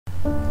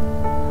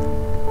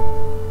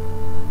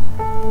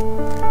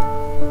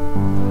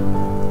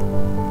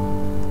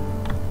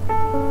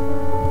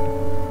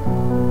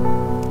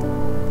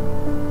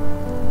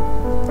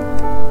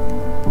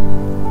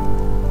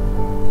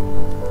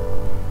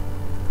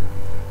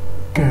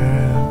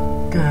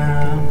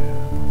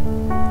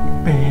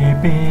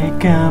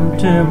come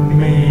to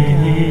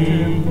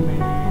me,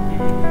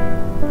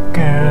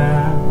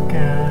 girl,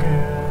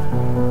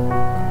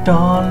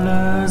 don't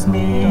lose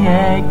me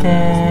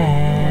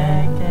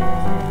again,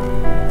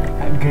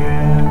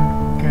 girl,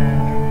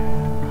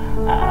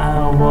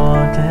 I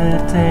want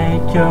to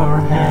take your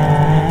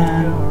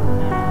hand,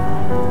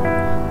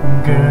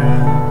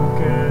 girl,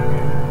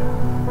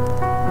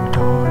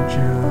 don't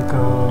you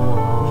go.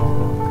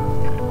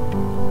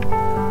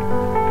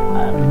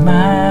 I'm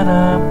mad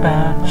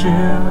about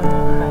you,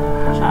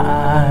 I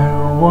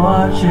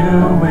want you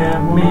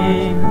with me,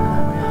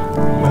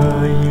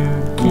 but you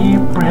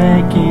keep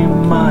breaking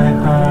my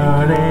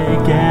heart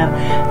again,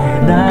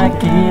 and I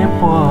keep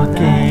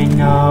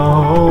walking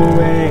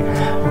away.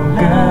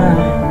 Girl,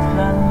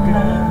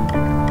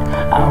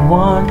 I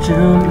want you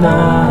to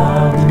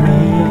love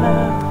me,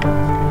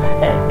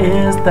 and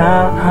it's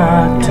that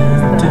hard to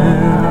do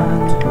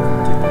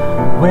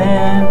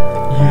when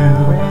you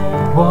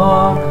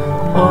walk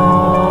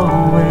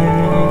away.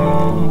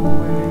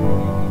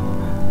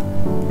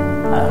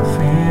 I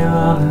feel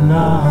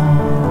alone.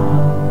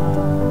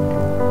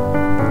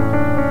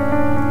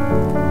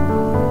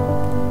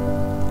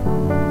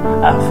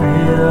 I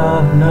feel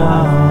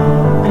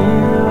alone.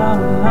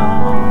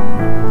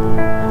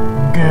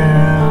 Girl,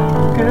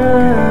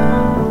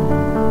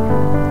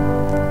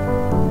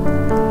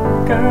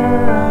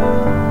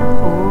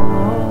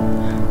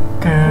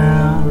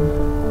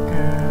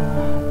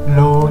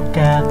 look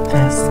at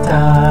the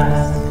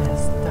stars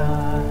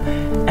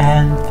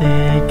and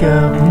think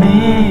of me.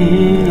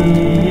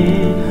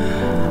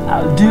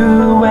 I'll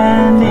do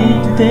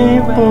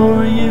anything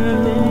for you.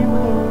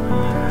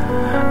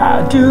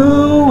 I'll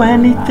do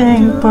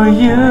anything for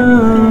you.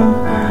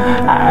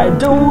 I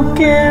don't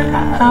care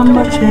how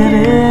much it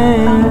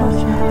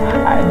is.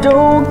 I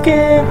don't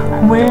care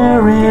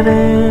where it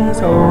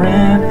is or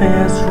if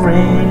it's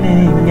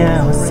raining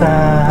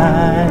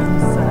outside.